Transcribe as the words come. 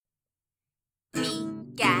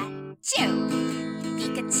Pikachu!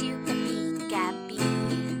 Pikachu ka Pika-Pee.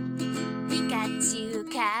 Pikachu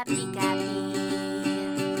ka Pika-Pee.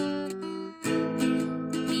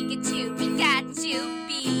 Pikachu, Pikachu,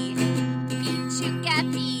 Pee. Pichu ka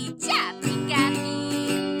Pika,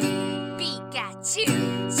 Pika-Pee. Pikachu,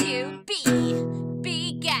 Chu, Pee.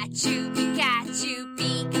 Pikachu, Pikachu,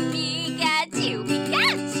 Pika, Pikachu,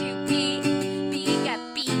 Pikachu, Pee. Pika,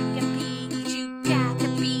 Pika, Pichu, Kaka,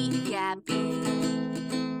 Pika-Pee.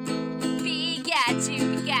 Pikachu,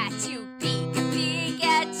 Pikachu, Pika,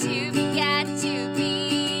 Pikachu, Pikachu,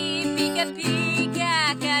 Pee. Pika,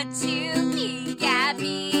 Pikachu,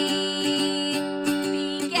 Pika-Pee.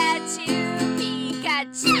 Pikachu,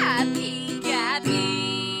 Pikachu,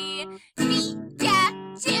 Pika-Pee.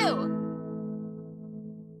 Pikachu!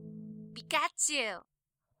 Pikachu!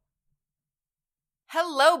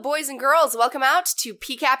 Hello, boys and girls. Welcome out to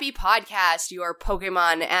Pikappy Podcast, your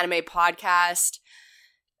Pokemon anime podcast.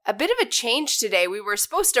 A bit of a change today. We were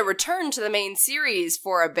supposed to return to the main series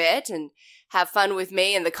for a bit and have fun with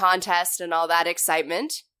me and the contest and all that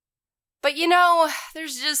excitement. But you know,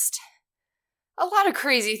 there's just a lot of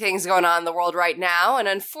crazy things going on in the world right now, and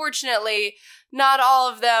unfortunately, not all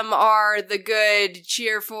of them are the good,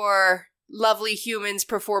 cheer for lovely humans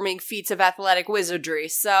performing feats of athletic wizardry.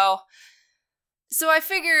 So I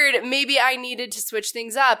figured maybe I needed to switch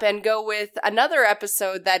things up and go with another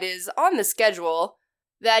episode that is on the schedule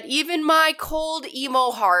that even my cold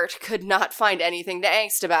emo heart could not find anything to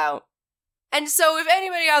angst about. And so if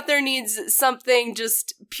anybody out there needs something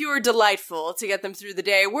just pure delightful to get them through the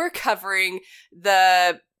day, we're covering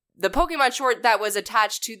the Pokemon short that was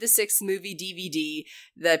attached to the 6th movie DVD,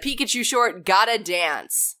 the Pikachu short Gotta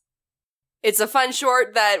Dance. It's a fun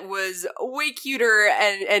short that was way cuter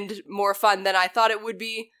and more fun than I thought it would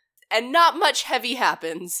be, and not much heavy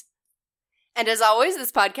happens. And as always,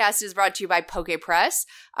 this podcast is brought to you by PokePress.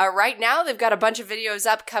 Right now, they've got a bunch of videos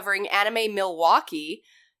up covering Anime Milwaukee,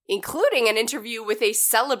 including an interview with a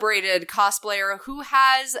celebrated cosplayer who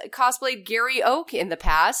has cosplayed Gary Oak in the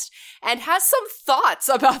past and has some thoughts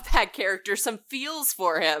about that character, some feels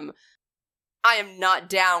for him. I am not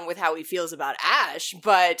down with how he feels about Ash,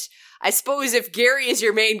 but I suppose if Gary is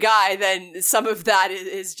your main guy, then some of that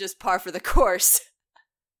is just par for the course.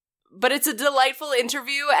 But it's a delightful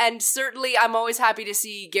interview, and certainly I'm always happy to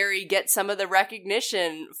see Gary get some of the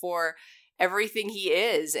recognition for everything he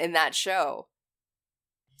is in that show.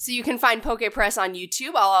 So you can find PokePress on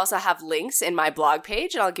YouTube. I'll also have links in my blog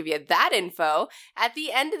page, and I'll give you that info at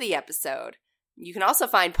the end of the episode. You can also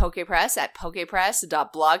find PokePress at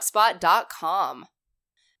pokepress.blogspot.com.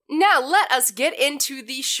 Now, let us get into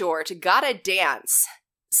the short, Gotta Dance.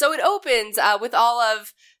 So it opens with all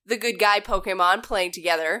of the good guy Pokemon playing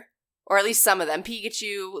together, or at least some of them.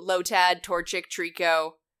 Pikachu, Lotad, Torchic,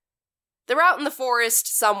 Trico. They're out in the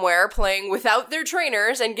forest somewhere playing without their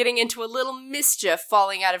trainers and getting into a little mischief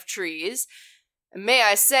falling out of trees. And may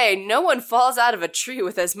I say, no one falls out of a tree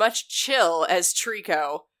with as much chill as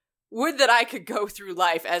Trico. Would that I could go through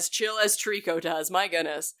life as chill as Trico does, my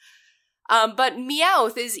goodness. But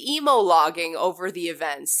Meowth is emo-logging over the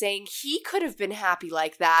event, saying he could have been happy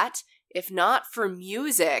like that if not for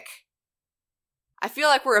music. I feel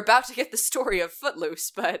like we're about to get the story of Footloose,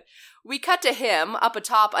 but we cut to him up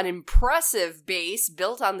atop an impressive base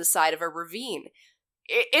built on the side of a ravine.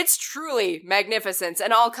 It's truly magnificent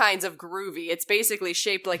and all kinds of groovy. It's basically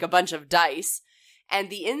shaped like a bunch of dice, and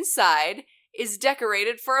the inside is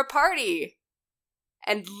decorated for a party.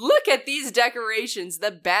 And look at these decorations,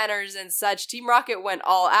 the banners and such. Team Rocket went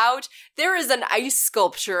all out. There is an ice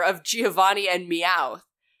sculpture of Giovanni and Meowth.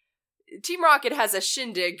 Team Rocket has a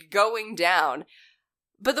shindig going down.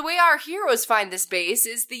 But the way our heroes find this base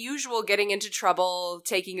is the usual getting into trouble,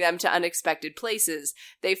 taking them to unexpected places.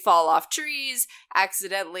 They fall off trees,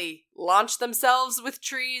 accidentally launch themselves with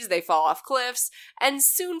trees, they fall off cliffs, and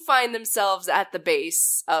soon find themselves at the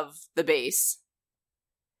base of the base.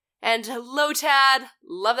 And Lotad,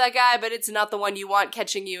 love that guy, but it's not the one you want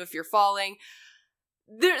catching you if you're falling.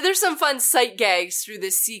 There's some fun sight gags through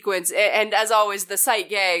this sequence, and as always, the sight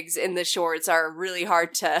gags in the shorts are really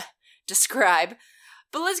hard to describe.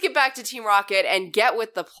 But let's get back to Team Rocket and get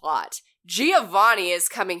with the plot. Giovanni is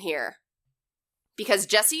coming here because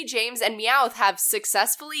Jessie, James, and Meowth have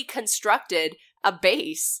successfully constructed a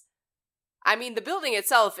base. I mean, the building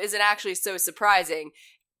itself isn't actually so surprising,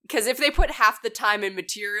 because if they put half the time and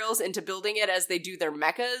materials into building it as they do their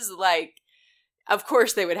mechas, like, of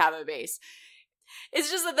course they would have a base.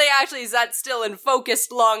 It's just that they actually sat still and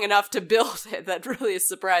focused long enough to build it that really is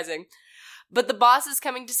surprising. But the boss is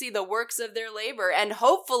coming to see the works of their labor and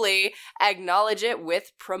hopefully acknowledge it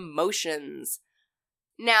with promotions.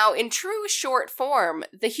 Now, in true short form,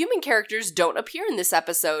 the human characters don't appear in this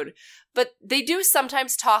episode, but they do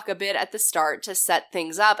sometimes talk a bit at the start to set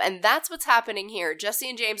things up, and that's what's happening here. Jesse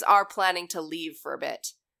and James are planning to leave for a bit.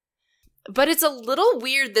 But it's a little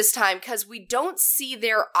weird this time because we don't see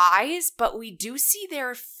their eyes, but we do see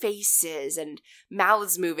their faces and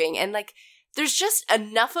mouths moving, and there's just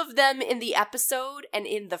enough of them in the episode and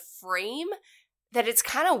in the frame that it's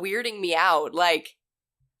kind of weirding me out. Like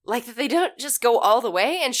that they don't just go all the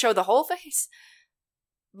way and show the whole face.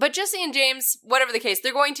 But Jesse and James, whatever the case,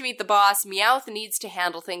 they're going to meet the boss. Meowth needs to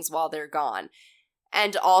handle things while they're gone.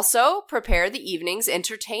 And also prepare the evening's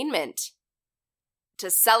entertainment to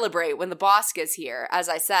celebrate when the boss gets here. As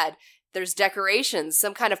I said, there's decorations,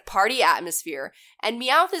 some kind of party atmosphere. And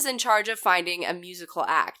Meowth is in charge of finding a musical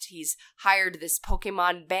act. He's hired this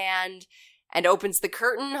Pokemon band and opens the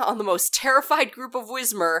curtain on the most terrified group of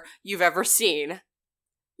Whismur you've ever seen.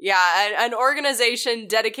 Yeah, an organization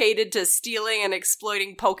dedicated to stealing and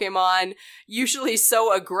exploiting Pokemon, usually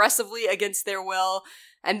so aggressively against their will.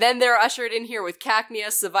 And then they're ushered in here with Cacnea,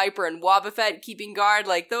 Seviper, and Wobbuffet keeping guard.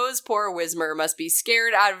 Those poor Whismur must be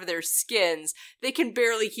scared out of their skins. They can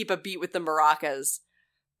barely keep a beat with the maracas.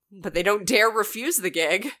 But they don't dare refuse the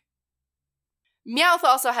gig. Meowth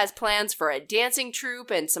also has plans for a dancing troupe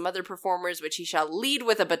and some other performers, which he shall lead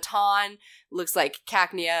with a baton. Looks like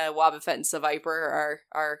Cacnea, Wobbuffet, and Seviper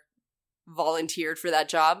are volunteered for that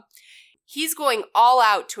job. He's going all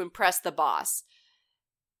out to impress the boss.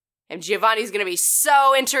 And Giovanni's going to be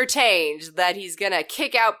so entertained that he's going to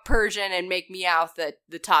kick out Persian and make Meowth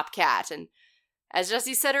the top cat. And as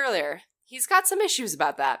Jesse said earlier, he's got some issues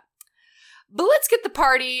about that. But let's get the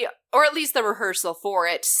party, or at least the rehearsal for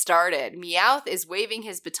it, started. Meowth is waving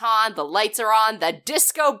his baton, the lights are on, the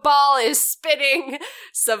disco ball is spinning.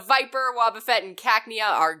 Seviper, Wobbuffet, and Cacnea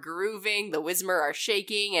are grooving, the Whismur are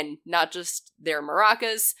shaking, and not just their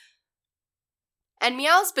maracas. And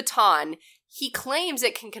Meowth's baton, he claims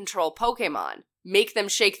it can control Pokemon, make them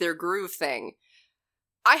shake their groove thing.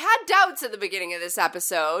 I had doubts at the beginning of this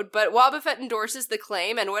episode, but Wobbuffet endorses the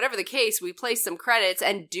claim, and whatever the case, we place some credits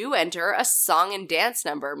and do enter a song and dance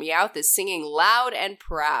number. Meowth is singing loud and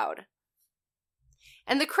proud.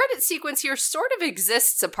 And the credit sequence here sort of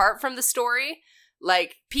exists apart from the story.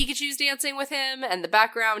 Pikachu's dancing with him, and the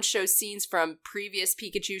background shows scenes from previous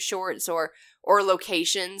Pikachu shorts or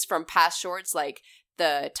locations from past shorts, like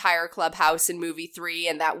the Tire Club house in movie 3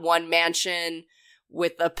 and that one mansion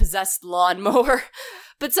with a possessed lawnmower.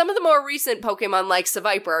 But some of the more recent Pokemon, like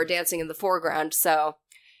Seviper, are dancing in the foreground, so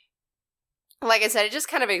like I said, it just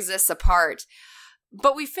kind of exists apart.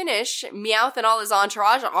 But we finish, Meowth and all his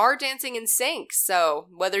entourage are dancing in sync, so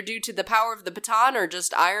whether due to the power of the baton or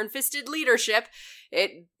just iron-fisted leadership,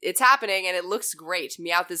 it's happening and it looks great.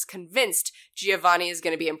 Meowth is convinced Giovanni is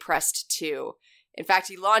going to be impressed too. In fact,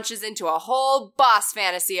 he launches into a whole boss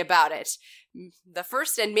fantasy about it. The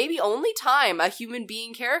first and maybe only time a human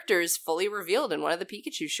being character is fully revealed in one of the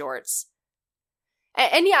Pikachu shorts.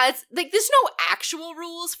 And yeah, it's there's no actual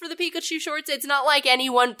rules for the Pikachu shorts. It's not like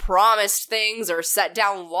anyone promised things or set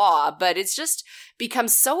down law, but it's just become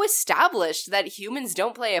so established that humans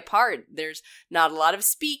don't play a part. There's not a lot of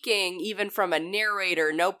speaking, even from a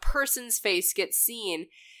narrator. No person's face gets seen.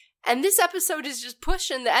 And this episode is just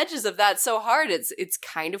pushing the edges of that so hard, it's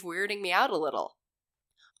kind of weirding me out a little.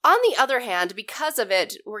 On the other hand, because of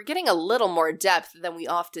it, we're getting a little more depth than we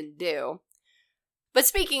often do. But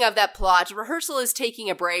speaking of that plot, rehearsal is taking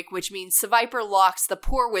a break, which means Seviper locks the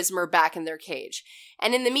poor Whismur back in their cage.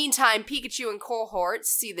 And in the meantime, Pikachu and cohorts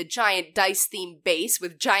see the giant dice-themed base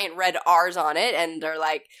with giant red R's on it, and are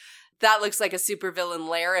like, that looks like a supervillain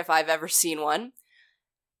lair if I've ever seen one.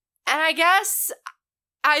 And I guess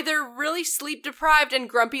either really sleep-deprived and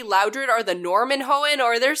grumpy Loudred are the norm in Hoenn,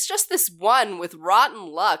 or there's just this one with rotten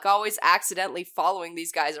luck always accidentally following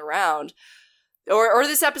these guys around. Or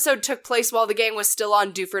this episode took place while the gang was still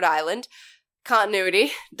on Dewford Island.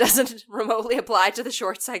 Continuity doesn't remotely apply to the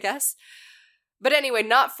shorts, I guess. But anyway,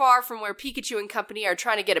 not far from where Pikachu and company are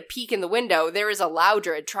trying to get a peek in the window, there is a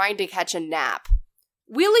Loudred trying to catch a nap.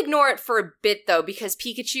 We'll ignore it for a bit, though, because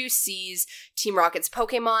Pikachu sees Team Rocket's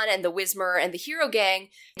Pokemon and the Whismur and the Hero Gang,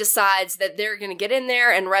 decides that they're going to get in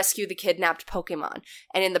there and rescue the kidnapped Pokemon,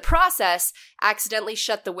 and in the process, accidentally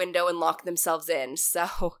shut the window and lock themselves in,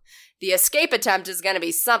 so the escape attempt is going to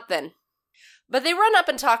be something. But they run up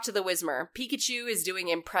and talk to the Whismur. Pikachu is doing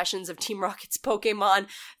impressions of Team Rocket's Pokemon.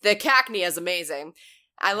 The Cacnea is amazing.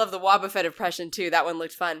 I love the Wobbuffet impression, too. That one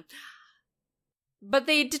looked fun. But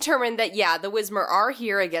they determined that, yeah, the Whismur are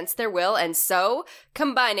here against their will, and so,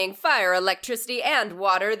 combining fire, electricity, and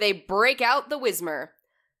water, they break out the Whismur.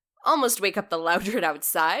 almost wake up the Loudred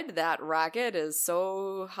outside. That racket is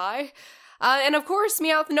so high. And of course,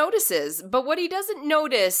 Meowth notices, but what he doesn't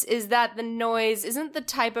notice is that the noise isn't the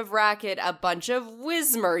type of racket a bunch of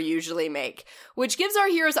Whismur usually make, which gives our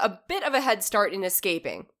heroes a bit of a head start in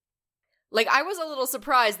escaping. Like, I was a little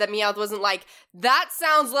surprised that Meowth wasn't like, that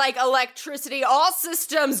sounds like electricity, all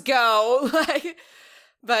systems go!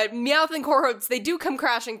 But Meowth and Corehoots, they do come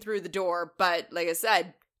crashing through the door, but like I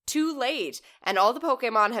said, too late, and all the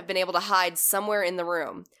Pokemon have been able to hide somewhere in the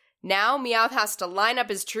room. Now, Meowth has to line up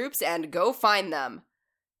his troops and go find them.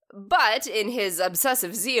 But, in his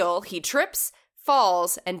obsessive zeal, he trips,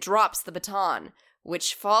 falls, and drops the baton,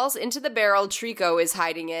 which falls into the barrel Trico is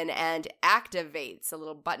hiding in and activates. A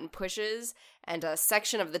little button pushes, and a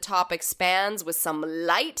section of the top expands with some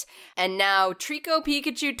light, and now Trico,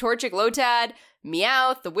 Pikachu, Torchic, Lotad,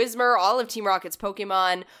 Meowth, the Whismur, all of Team Rocket's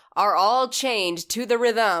Pokemon are all chained to the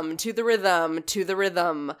rhythm, to the rhythm, to the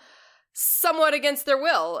rhythm. Somewhat against their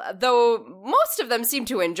will, though most of them seem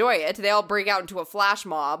to enjoy it. They all break out into a flash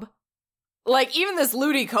mob. Like, even this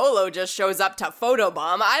Ludicolo just shows up to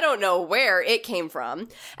photobomb. I don't know where it came from.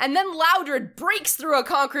 And then Loudred breaks through a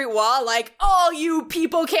concrete wall like, all you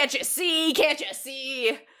people, can't you see? Can't you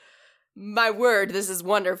see? My word, this is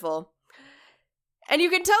wonderful. And you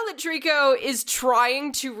can tell that Trico is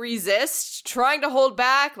trying to resist, trying to hold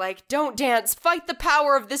back, like, don't dance, fight the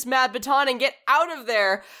power of this mad baton and get out of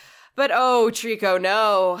there. But oh, Trico,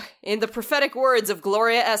 no. In the prophetic words of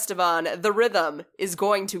Gloria Esteban, the rhythm is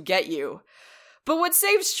going to get you. But what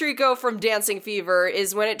saves Trico from dancing fever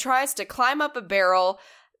is when it tries to climb up a barrel,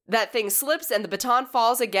 that thing slips and the baton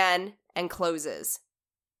falls again and closes.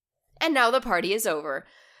 And now the party is over.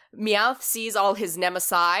 Meowth sees all his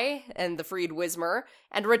Nemesis and the freed Whismur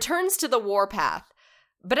and returns to the warpath.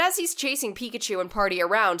 But as he's chasing Pikachu and party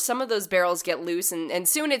around, some of those barrels get loose, and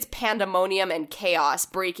soon it's pandemonium and chaos,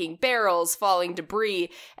 breaking barrels, falling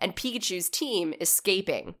debris, and Pikachu's team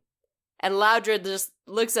escaping. And Loudred just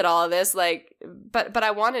looks at all of this like, but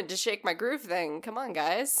I wanted to shake my groove thing. Come on,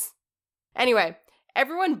 guys. Anyway,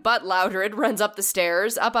 everyone but Loudred runs up the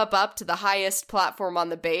stairs, up to the highest platform on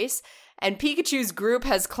the base, and Pikachu's group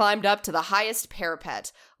has climbed up to the highest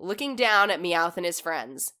parapet, looking down at Meowth and his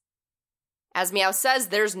friends. As Meowth says,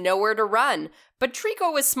 there's nowhere to run, but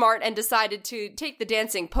Trico was smart and decided to take the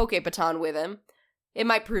dancing Pokebaton with him. It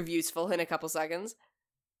might prove useful in a couple seconds.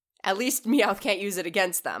 At least Meowth can't use it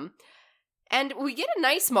against them. And we get a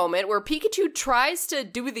nice moment where Pikachu tries to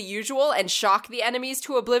do the usual and shock the enemies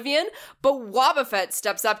to oblivion, but Wobbuffet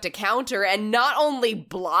steps up to counter and not only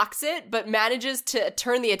blocks it, but manages to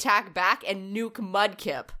turn the attack back and nuke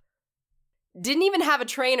Mudkip. Didn't even have a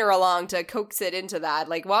trainer along to coax it into that.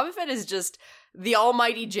 Like, Wobbuffet is just the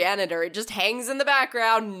almighty janitor. It just hangs in the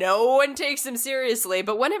background. No one takes him seriously.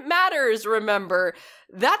 But when it matters, remember,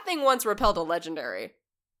 that thing once repelled a legendary.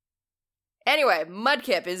 Anyway,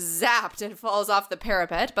 Mudkip is zapped and falls off the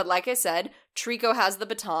parapet, but like I said, Trico has the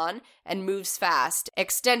baton and moves fast,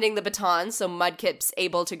 extending the baton so Mudkip's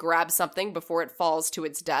able to grab something before it falls to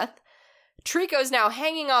its death. Trico's now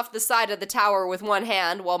hanging off the side of the tower with one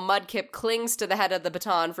hand, while Mudkip clings to the head of the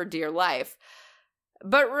baton for dear life.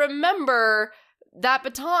 But remember, that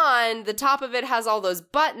baton, the top of it has all those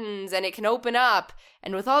buttons, and it can open up,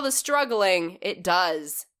 and with all the struggling, it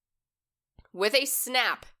does. With a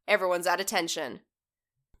snap, everyone's at attention.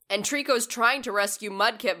 And Trico's trying to rescue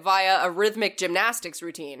Mudkip via a rhythmic gymnastics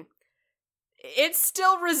routine. It's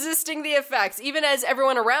still resisting the effects, even as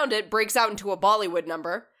everyone around it breaks out into a Bollywood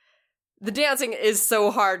number. The dancing is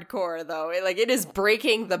so hardcore, though. It is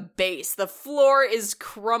breaking the base. The floor is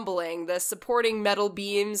crumbling. The supporting metal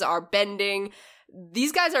beams are bending.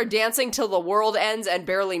 These guys are dancing till the world ends and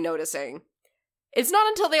barely noticing. It's not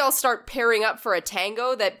until they all start pairing up for a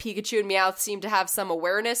tango that Pikachu and Meowth seem to have some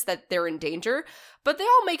awareness that they're in danger, but they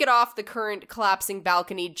all make it off the current collapsing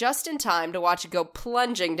balcony just in time to watch it go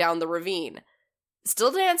plunging down the ravine.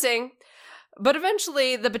 Still dancing. But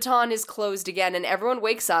eventually, the baton is closed again and everyone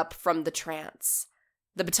wakes up from the trance.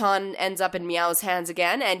 The baton ends up in Meowth's hands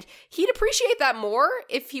again, and he'd appreciate that more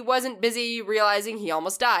if he wasn't busy realizing he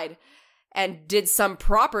almost died, and did some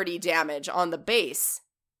property damage on the base.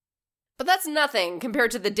 But that's nothing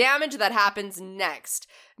compared to the damage that happens next.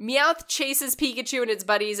 Meowth chases Pikachu and its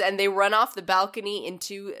buddies, and they run off the balcony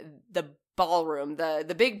into the ballroom,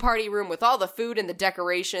 the big party room with all the food and the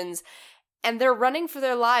decorations, and they're running for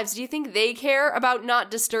their lives. Do you think they care about not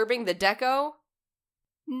disturbing the deco?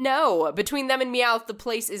 No. Between them and Meowth, the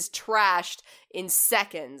place is trashed in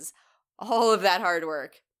seconds. All of that hard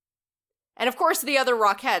work. And of course, the other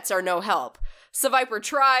Rockettes are no help. Seviper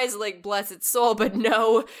tries, bless its soul, but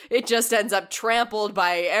no, it just ends up trampled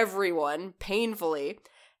by everyone, painfully.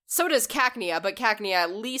 So does Cacnea, but Cacnea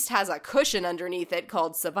at least has a cushion underneath it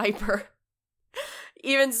called Seviper.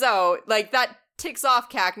 Even so, like, that ticks off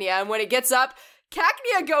Cacnea, and when it gets up,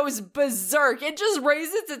 Cacnea goes berserk. It just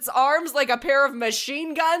raises its arms like a pair of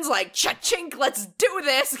machine guns, like, cha-chink, let's do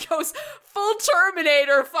this. Goes full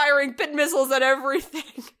Terminator, firing pit missiles at everything.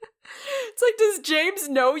 It's like, does James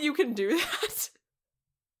know you can do that?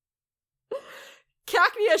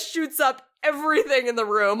 Cacnea shoots up everything in the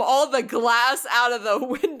room, all the glass out of the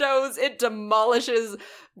windows. It demolishes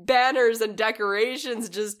banners and decorations,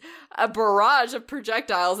 just a barrage of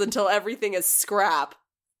projectiles until everything is scrap.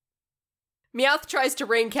 Meowth tries to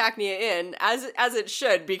rein Cacnea in, as it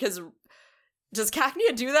should, because does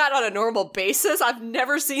Cacnea do that on a normal basis? I've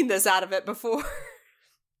never seen this out of it before.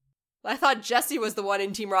 I thought Jessie was the one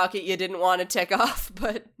in Team Rocket you didn't want to tick off,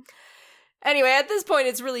 but anyway, at this point,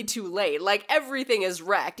 it's really too late. Like, everything is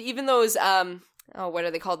wrecked. Even those, what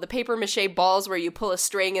are they called? The papier-mâché balls where you pull a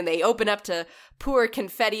string and they open up to pour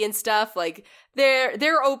confetti and stuff. Like,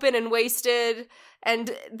 they're open and wasted. And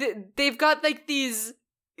they've got, like, these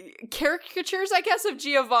caricatures, I guess, of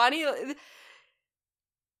Giovanni.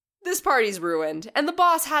 This party's ruined. And the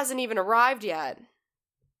boss hasn't even arrived yet.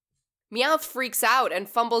 Meowth freaks out and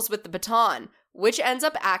fumbles with the baton, which ends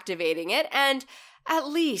up activating it, and at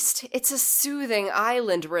least it's a soothing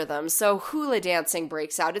island rhythm, so hula dancing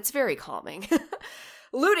breaks out. It's very calming.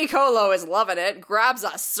 Ludicolo is loving it, grabs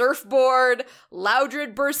a surfboard,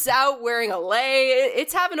 Loudred bursts out wearing a lei.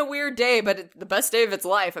 It's having a weird day, but it's the best day of its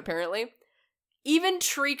life, apparently. Even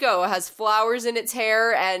Trico has flowers in its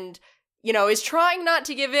hair and, is trying not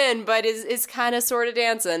to give in, but is kind of sort of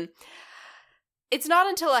dancing. It's not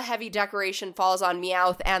until a heavy decoration falls on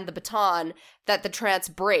Meowth and the baton that the trance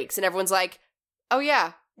breaks, and everyone's like, oh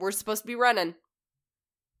yeah, we're supposed to be running.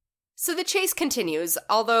 So the chase continues,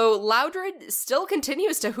 although Loudred still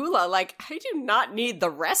continues to hula, like, I do not need the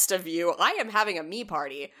rest of you. I am having a me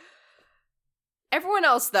party. Everyone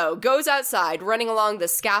else, though, goes outside, running along the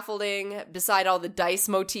scaffolding beside all the dice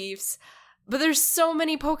motifs. But there's so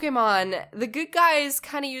many Pokemon. The good guys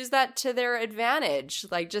kind of use that to their advantage.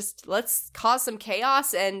 Like, just let's cause some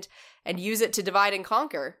chaos and use it to divide and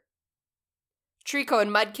conquer. Trico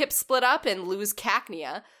and Mudkip split up and lose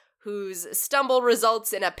Cacnea, whose stumble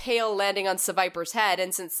results in a pail landing on Seviper's head,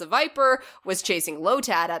 and since Seviper was chasing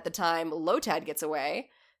Lotad at the time, Lotad gets away.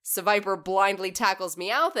 Seviper blindly tackles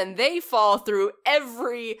Meowth, and they fall through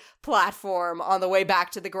every platform on the way back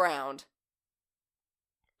to the ground.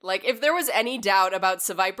 Like, if there was any doubt about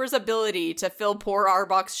Seviper's ability to fill poor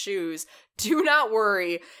Arbok's shoes, do not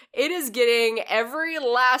worry. It is getting every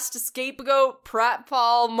last scapegoat,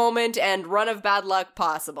 pratfall moment, and run of bad luck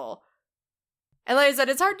possible. And like I said,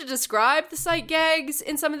 it's hard to describe the sight gags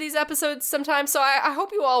in some of these episodes sometimes, so I hope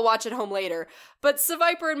you all watch at home later. But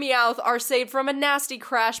Seviper and Meowth are saved from a nasty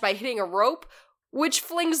crash by hitting a rope, which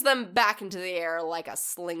flings them back into the air like a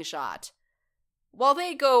slingshot. While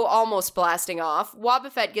they go almost blasting off,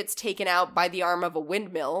 Wobbuffet gets taken out by the arm of a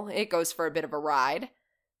windmill. It goes for a bit of a ride.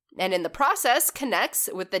 And in the process, connects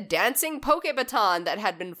with the dancing Pokebaton that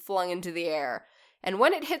had been flung into the air. And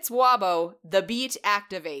when it hits Wobbo, the beat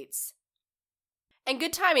activates. And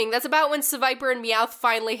good timing, that's about when Seviper and Meowth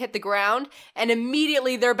finally hit the ground, and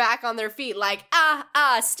immediately they're back on their feet like,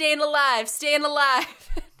 staying alive, staying alive.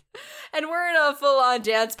 And we're in a full-on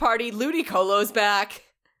dance party. Ludicolo's back.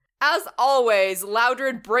 As always,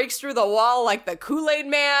 Loudred breaks through the wall like the Kool-Aid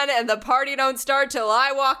Man, and the party don't start till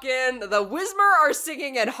I walk in. The Whismur are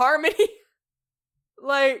singing in harmony.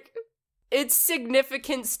 Like, its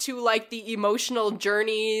significance to, like, the emotional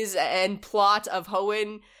journeys and plot of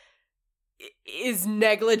Hoenn is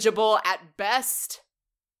negligible at best.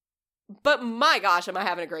 But my gosh, am I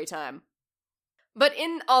having a great time. But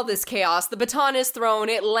in all this chaos, the baton is thrown,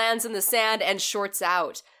 it lands in the sand, and shorts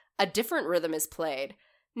out. A different rhythm is played.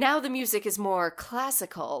 Now the music is more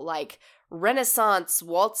classical, like Renaissance,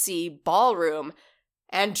 waltzy, ballroom.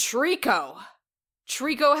 And Trico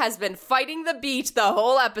has been fighting the beat the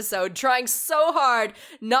whole episode, trying so hard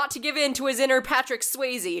not to give in to his inner Patrick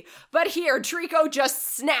Swayze. But here, Trico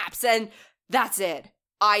just snaps, and that's it.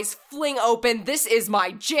 Eyes fling open, this is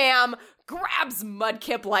my jam, grabs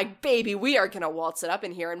Mudkip like, baby, we are gonna waltz it up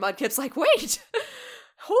in here. And Mudkip's like, wait,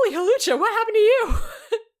 holy halucha, what happened to you?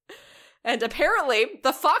 And apparently,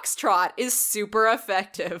 the foxtrot is super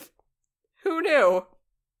effective. Who knew?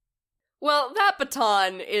 Well, that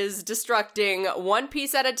baton is destructing one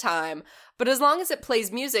piece at a time, but as long as it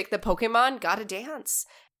plays music, the Pokemon gotta dance.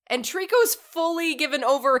 And Trico's fully given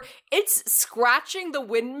over. It's scratching the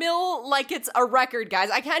windmill like it's a record,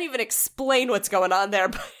 guys. I can't even explain what's going on there,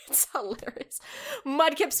 but it's hilarious.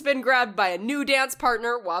 Mudkip's been grabbed by a new dance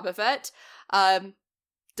partner, Wobbuffet.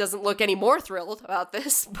 doesn't look any more thrilled about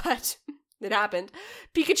this, but it happened.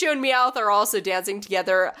 Pikachu and Meowth are also dancing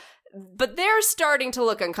together, but they're starting to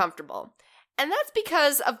look uncomfortable. And that's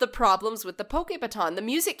because of the problems with the Pokebaton. The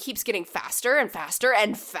music keeps getting faster and faster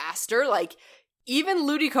and faster. Like, even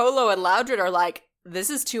Ludicolo and Loudred are like, this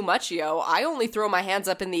is too much, yo. I only throw my hands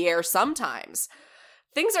up in the air sometimes.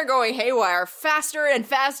 Things are going haywire, faster and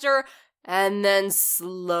faster, and then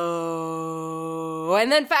slow,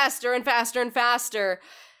 and then faster and faster and faster.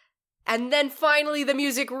 And then finally the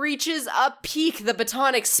music reaches a peak. The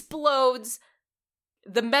baton explodes.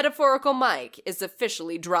 The metaphorical mic is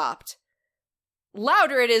officially dropped.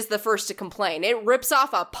 Loudred is the first to complain. It rips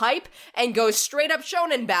off a pipe and goes straight up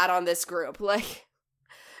shonen bat on this group. Like,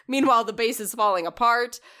 meanwhile, the base is falling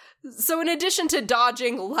apart. So in addition to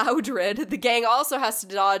dodging Loudred, the gang also has to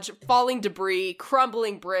dodge falling debris,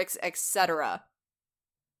 crumbling bricks, etc.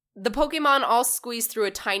 The Pokemon all squeeze through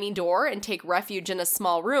a tiny door and take refuge in a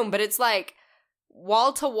small room, but it's like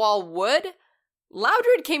wall-to-wall wood?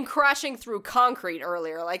 Loudred came crashing through concrete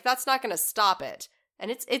earlier. Like, that's not going to stop it.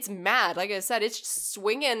 And it's mad. Like I said, it's just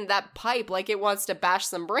swinging that pipe like it wants to bash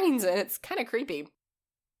some brains in. It's kind of creepy.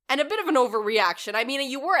 And a bit of an overreaction. I mean,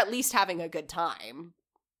 you were at least having a good time.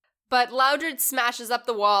 But Loudred smashes up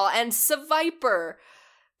the wall, and Seviper,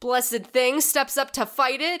 blessed thing, steps up to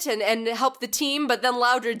fight it and help the team, but then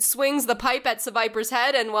Loudred swings the pipe at Seviper's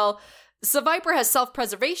head, and, well, Seviper has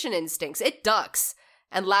self-preservation instincts. It ducks.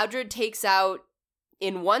 And Loudred takes out,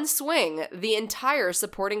 in one swing, the entire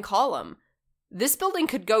supporting column. This building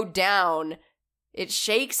could go down. It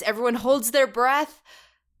shakes, everyone holds their breath.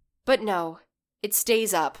 But no, it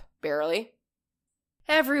stays up, barely.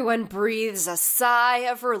 Everyone breathes a sigh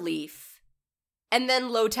of relief. And then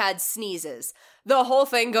Lotad sneezes. The whole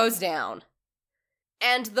thing goes down.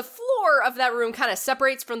 And the floor of that room kind of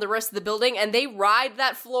separates from the rest of the building, and they ride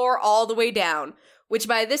that floor all the way down, which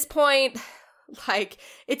by this point, like,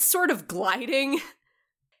 it's sort of gliding.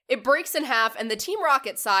 It breaks in half, and the Team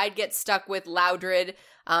Rocket side gets stuck with Loudred.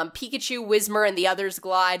 Pikachu, Whismur, and the others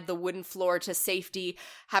glide the wooden floor to safety,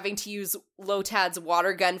 having to use Lotad's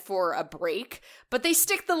water gun for a break. But they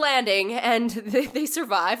stick the landing, and they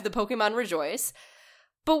survive. The Pokemon rejoice.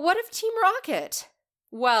 But what of Team Rocket?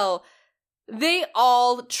 Well, they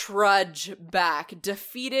all trudge back,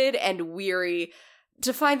 defeated and weary,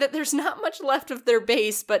 to find that there's not much left of their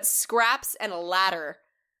base but scraps and a ladder.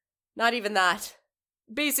 Not even that.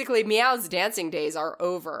 Basically, Meowth's dancing days are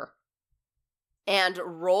over. And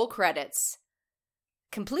roll credits.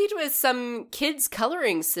 Complete with some kids'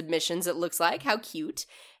 coloring submissions, it looks like. How cute.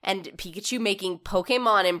 And Pikachu making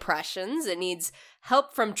Pokemon impressions. It needs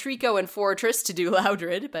help from Trico and Fortress to do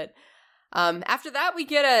Loudred, but after that we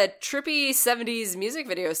get a trippy 70s music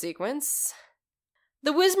video sequence.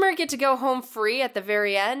 The Whismur get to go home free at the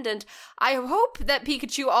very end, and I hope that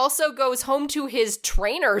Pikachu also goes home to his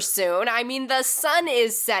trainer soon. I mean, the sun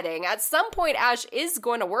is setting. At some point, Ash is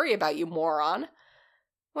going to worry about you, moron.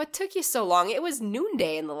 What took you so long? It was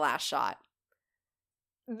noonday in the last shot.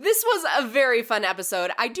 This was a very fun episode.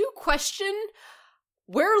 I do question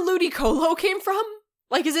where Ludicolo came from.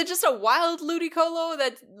 Like, is it just a wild Ludicolo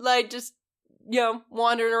that, like, just, you know,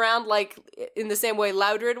 wandering around, like, in the same way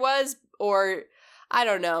Loudred was? Or, I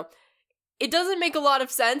don't know. It doesn't make a lot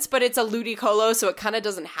of sense, but it's a Ludicolo, so it kind of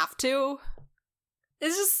doesn't have to.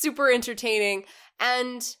 It's just super entertaining,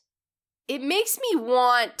 and it makes me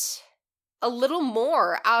want a little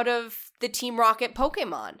more out of the Team Rocket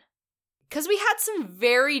Pokemon. Because we had some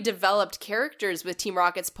very developed characters with Team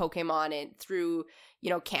Rocket's Pokemon through, you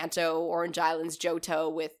know, Kanto, Orange Island's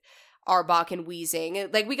Johto, with Arbok and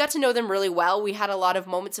Weezing. Like, we got to know them really well. We had a lot of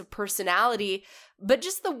moments of personality, but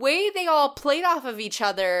just the way they all played off of each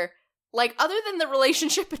other, like, other than the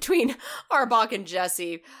relationship between Arbok and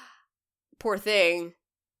Jessie, poor thing,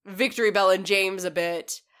 Victory Bell and James a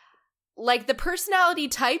bit, like, the personality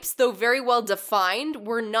types, though very well defined,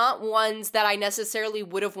 were not ones that I necessarily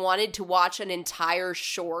would have wanted to watch an entire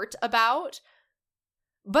short about.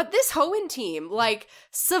 But this Hoenn team, like,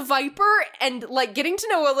 Seviper and, like, getting to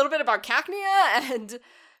know a little bit about Cacnea and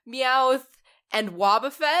Meowth and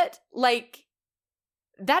Wobbuffet, like,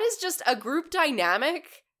 that is just a group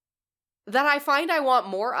dynamic that I find I want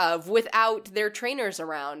more of without their trainers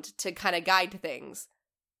around to kind of guide things.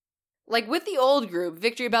 Like, with the old group,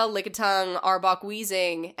 Victory Bell, Lickitung, Arbok,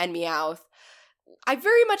 Weezing, and Meowth, I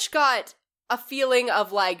very much got a feeling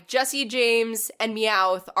of, like, Jessie, James, and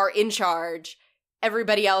Meowth are in charge.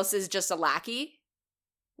 Everybody else is just a lackey.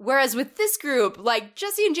 Whereas with this group, like,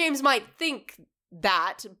 Jessie and James might think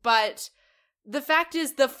that, but the fact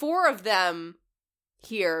is the four of them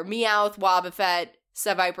here, Meowth, Wobbuffet,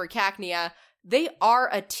 Seviper, Cacnea, they are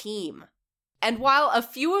a team. And while a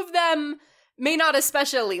few of them may not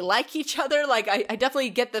especially like each other, like, I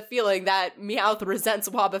definitely get the feeling that Meowth resents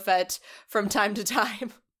Wobbuffet from time to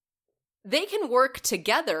time. They can work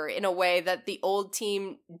together in a way that the old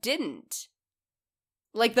team didn't.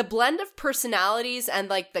 Like, the blend of personalities and,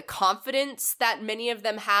 like, the confidence that many of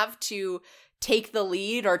them have to take the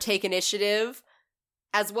lead or take initiative,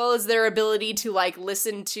 as well as their ability to, like,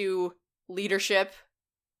 listen to leadership,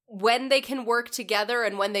 when they can work together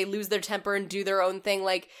and when they lose their temper and do their own thing,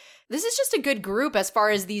 like, this is just a good group as far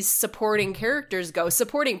as these supporting characters go.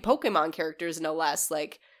 Supporting Pokemon characters, no less.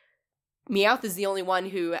 Like, Meowth is the only one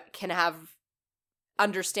who can have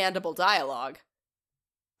understandable dialogue.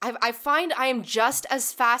 I find I am just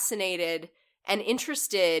as fascinated and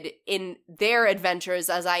interested in their adventures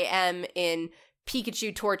as I am in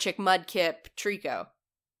Pikachu, Torchic, Mudkip, Trico.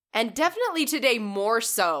 And definitely today more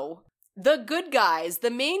so. The good guys, the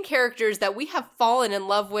main characters that we have fallen in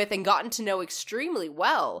love with and gotten to know extremely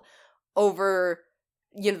well over,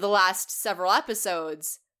 the last several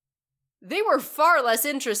episodes, they were far less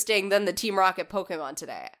interesting than the Team Rocket Pokemon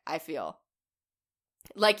today, I feel.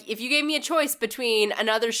 Like, if you gave me a choice between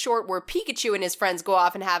another short where Pikachu and his friends go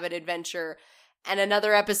off and have an adventure and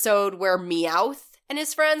another episode where Meowth and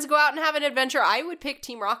his friends go out and have an adventure, I would pick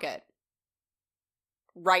Team Rocket.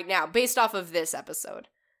 Right now, based off of this episode.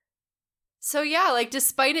 So yeah, like,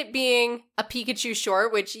 despite it being a Pikachu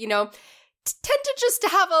short, which, tend to just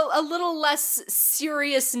have a little less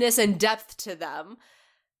seriousness and depth to them,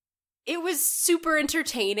 it was super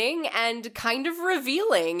entertaining and kind of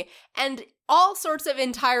revealing and all sorts of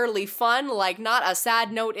entirely fun, like not a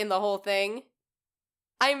sad note in the whole thing.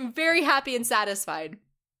 I'm very happy and satisfied.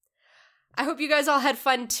 I hope you guys all had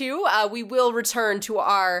fun too. We will return to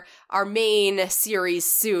our main series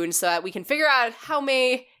soon so that we can figure out how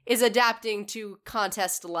May is adapting to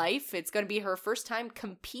contest life. It's going to be her first time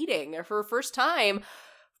competing, her first time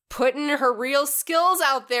putting her real skills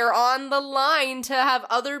out there on the line to have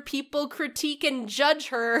other people critique and judge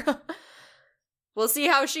her. We'll see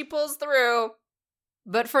how she pulls through.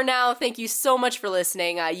 But for now, thank you so much for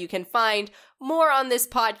listening. You can find more on this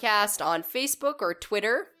podcast on Facebook or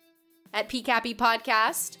Twitter at PCAPI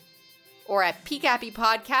Podcast or at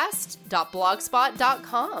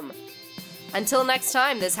pcappypodcast.blogspot.com. Until next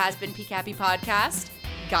time, this has been PCAPI Podcast.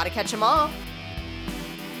 Gotta catch 'em all.